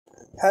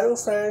Hello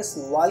friends,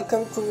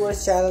 welcome to our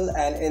channel,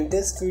 and in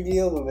this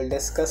video we will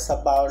discuss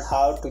about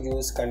how to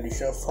use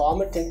conditional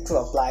formatting to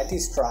apply the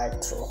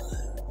strike-through.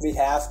 We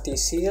have the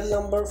serial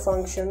number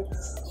function,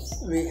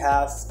 we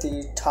have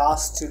the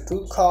task to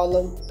do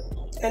column,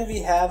 and we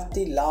have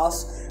the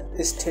last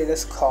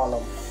status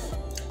column.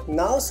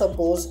 Now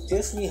suppose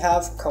if we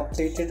have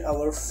completed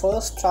our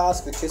first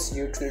task, which is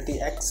utility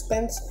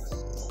expense,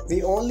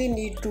 we only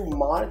need to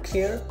mark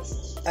here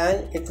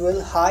and it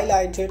will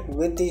highlight it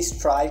with the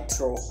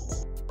strike-through.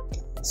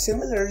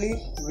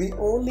 Similarly, we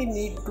only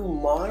need to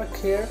mark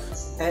here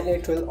and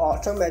it will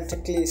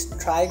automatically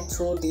strike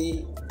through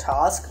the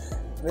task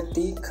with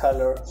the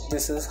color.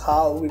 This is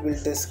how we will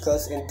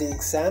discuss in the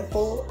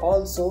example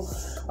also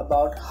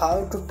about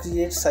how to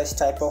create such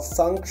type of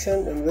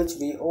function in which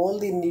we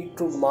only need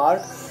to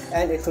mark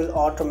and it will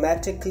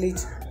automatically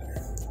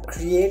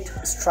create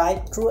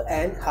strike through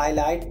and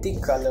highlight the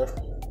color.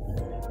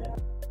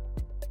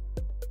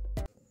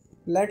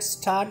 Let's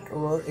start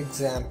our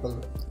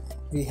example.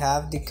 We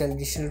have the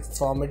conditional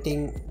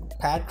formatting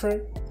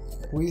pattern,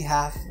 we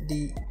have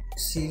the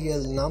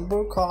serial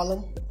number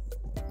column,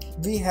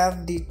 we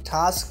have the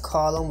task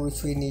column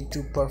which we need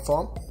to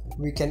perform,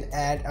 we can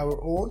add our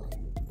own,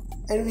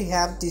 and we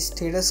have the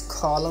status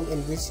column in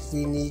which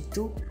we need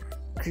to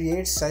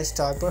create such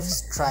type of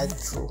strike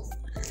through.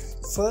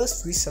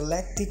 First we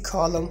select the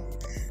column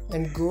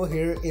and go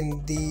here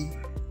in the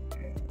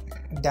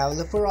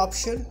developer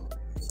option,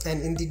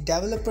 and in the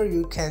developer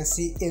you can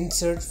see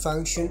insert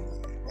function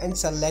and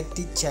select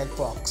the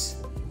checkbox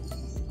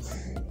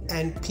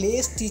and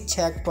place the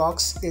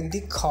checkbox in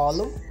the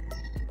column.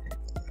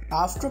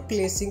 After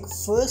placing,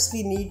 first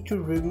we need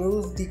to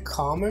remove the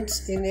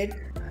comments in it,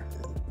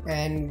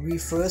 and we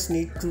first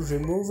need to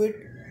remove it,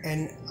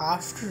 and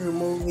after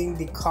removing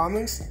the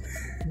comments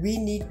we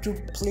need to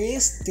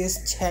place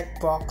this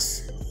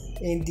checkbox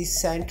in the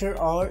center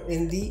or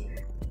in the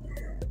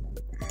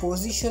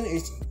position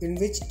in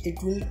which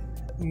it will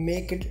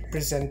make it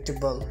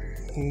presentable.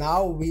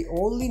 Now we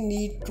only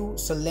need to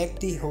select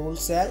the whole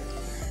cell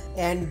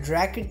and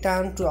drag it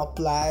down to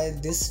apply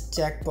this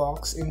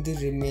checkbox in the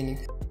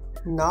remaining.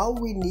 Now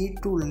we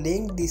need to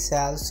link the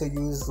cell, so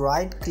use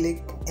right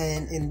click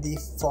and in the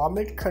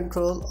format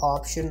control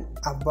option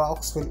a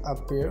box will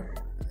appear,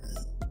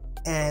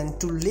 and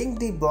to link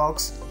the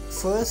box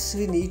first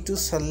we need to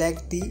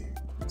select the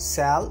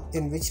cell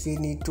in which we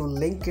need to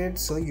link it.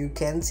 So you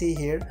can see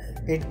here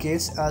it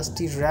gives us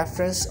the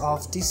reference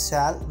of the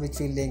cell which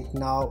we link.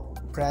 Now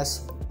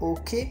press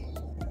OK.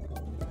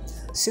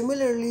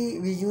 Similarly,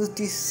 we use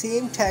the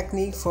same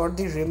technique for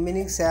the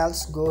remaining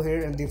cells. Go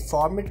here in the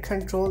format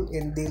control,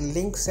 in the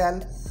link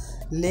cell,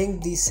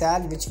 link the cell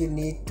which we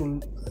need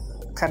to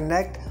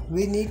connect.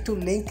 We need to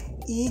link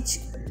each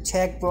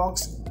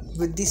checkbox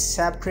with the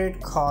separate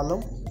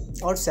column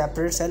or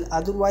separate cell,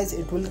 otherwise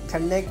it will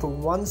connect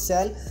one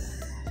cell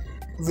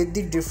with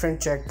the different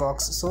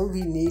checkbox. So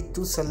we need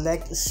to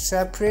select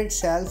separate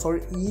cell for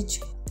each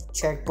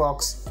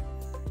checkbox.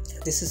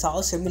 This is how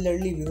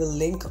similarly we will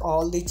link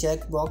all the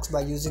checkbox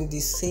by using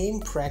the same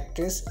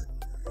practice.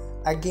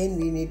 Again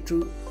we need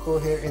to go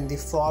here in the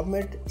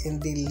format, in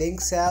the link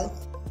cell,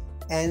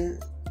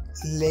 and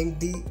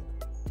link the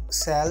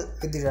cell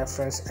with the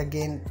reference.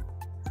 Again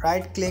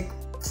right click,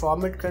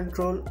 format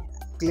control,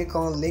 click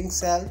on link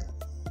cell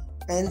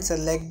and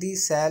select the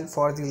cell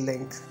for the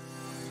link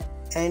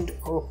and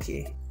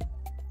OK.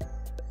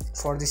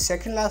 For the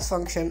second last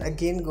function,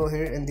 again go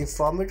here in the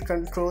format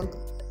control,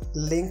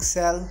 link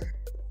cell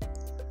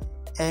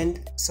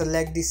and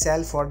select the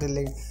cell for the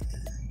link.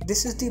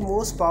 This is the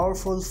most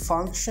powerful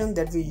function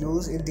that we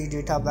use in the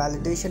data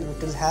validation.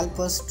 It will help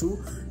us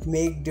to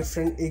make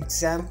different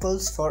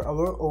examples for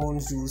our own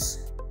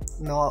use.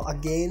 Now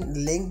again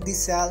link the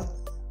cell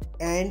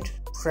and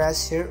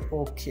press here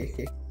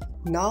OK.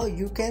 Now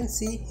you can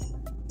see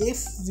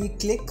if we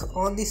click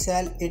on the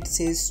cell it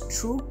says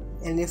true,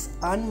 and if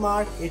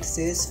unmarked it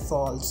says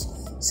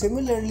false.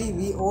 Similarly,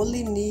 we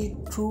only need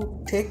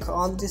to tick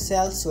on the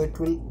cell so it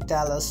will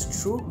tell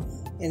us true,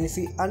 and if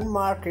we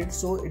unmark it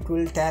so it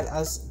will tell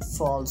us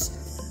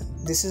false.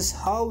 This is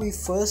how we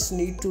first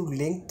need to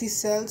link the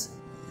cells.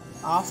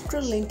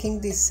 After linking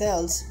the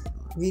cells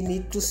we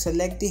need to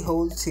select the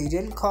whole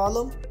serial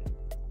column,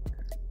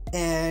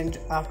 and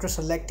after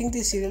selecting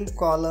the serial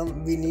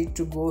column we need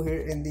to go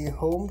here in the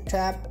home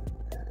tab,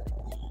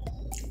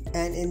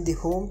 and in the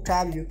home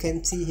tab you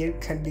can see here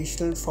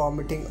conditional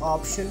formatting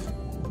option.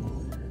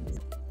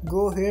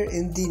 Go here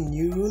in the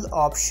new rule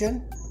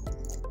option,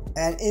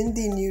 and in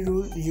the new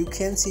rule you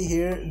can see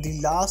here the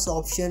last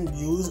option,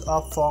 use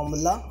a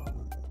formula,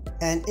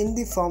 and in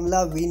the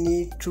formula we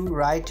need to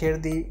write here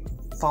the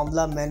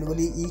formula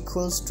manually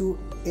equals to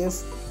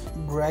if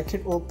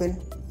bracket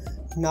open.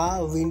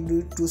 Now we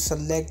need to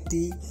select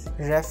the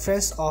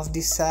reference of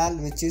the cell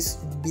which is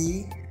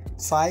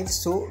B5,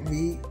 so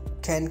we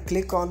can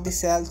click on the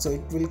cell so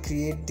it will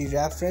create the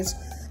reference.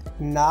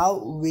 Now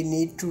we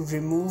need to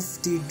remove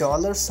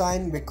the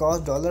 $sign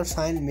because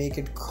 $sign make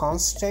it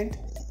constant,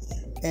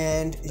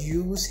 and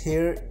use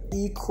here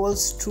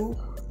equals to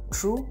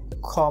true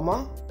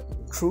comma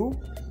true,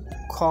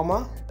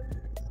 comma,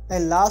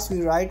 and last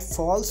we write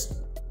false,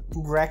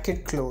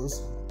 bracket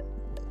close.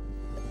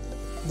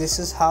 This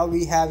is how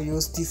we have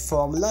used the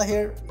formula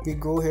here. We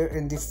go here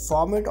in the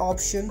format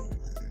option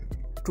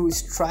to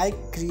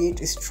create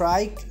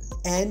strike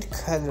and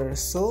color.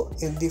 So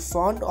in the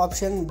font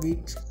option we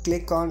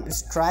click on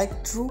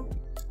Strikethrough.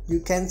 You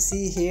can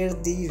see here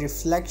the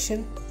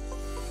reflection,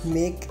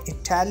 make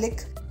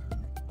italic,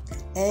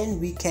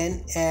 and we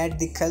can add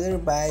the color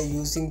by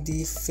using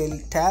the fill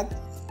tab.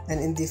 And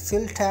in the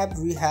fill tab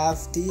we have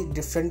the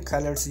different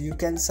colors. You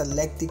can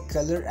select the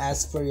color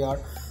as per your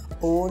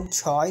own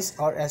choice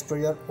or as per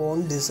your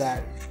own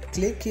desire.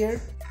 Click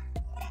here,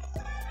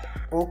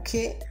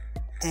 OK,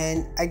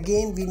 and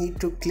again we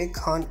need to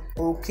click on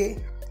OK,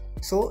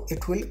 so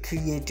it will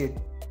create it.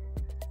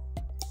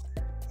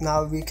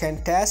 Now we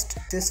can test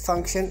this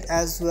function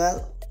as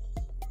well.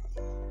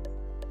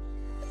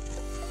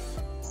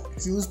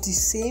 Use the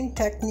same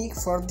technique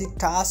for the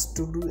task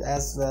to do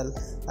as well.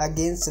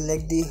 Again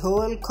select the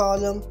whole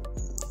column,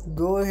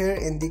 go here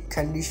in the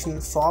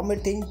conditional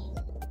formatting,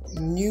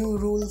 new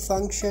rule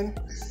function,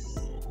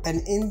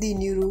 and in the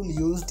new rule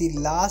use the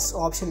last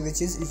option,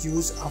 which is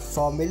use a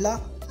formula.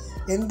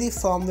 In the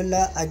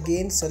formula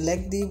again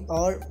select the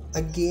or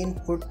again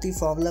put the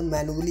formula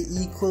manually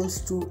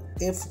equals to,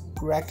 if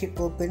bracket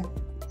open,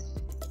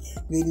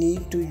 we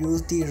need to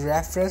use the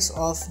reference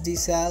of the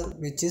cell,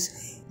 which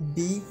is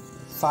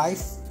B5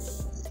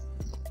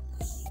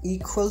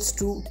 equals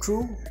to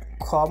true,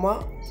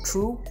 comma,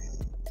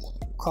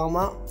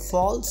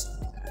 false,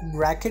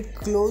 bracket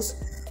close.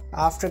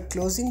 After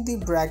closing the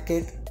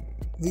bracket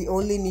we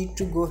only need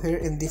to go here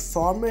in the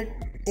format.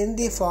 In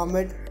the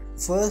format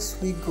first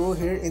we go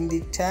here in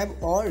the tab,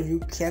 or you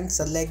can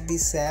select the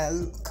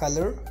cell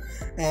color,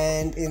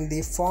 and in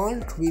the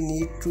font we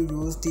need to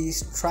use the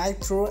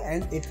strike-through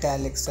and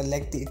italic.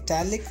 Select the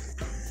italic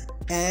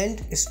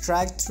and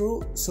strike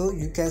through so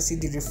you can see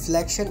the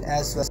reflection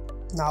as well.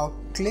 Now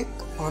click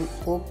on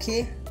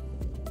OK,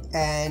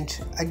 and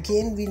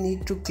again we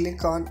need to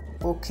click on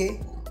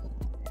OK.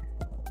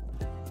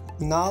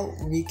 Now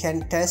we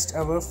can test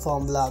our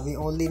formula. We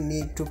only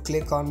need to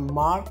click on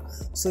mark,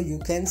 so you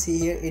can see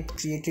here it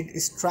created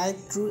strike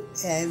through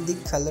and the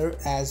color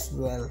as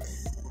well.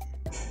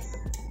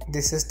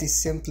 This is the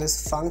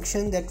simplest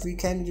function that we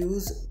can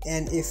use,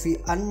 and if we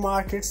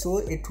unmark it, so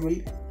it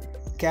will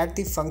get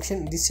the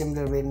function the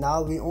similar way.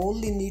 Now we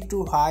only need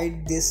to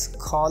hide this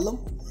column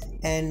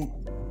and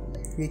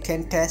we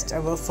can test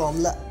our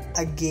formula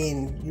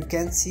again. You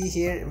can see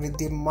here with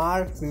the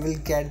mark we will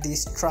get the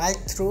strike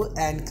through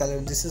and color.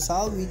 This is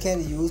how we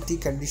can use the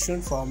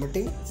conditional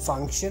formatting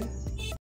function.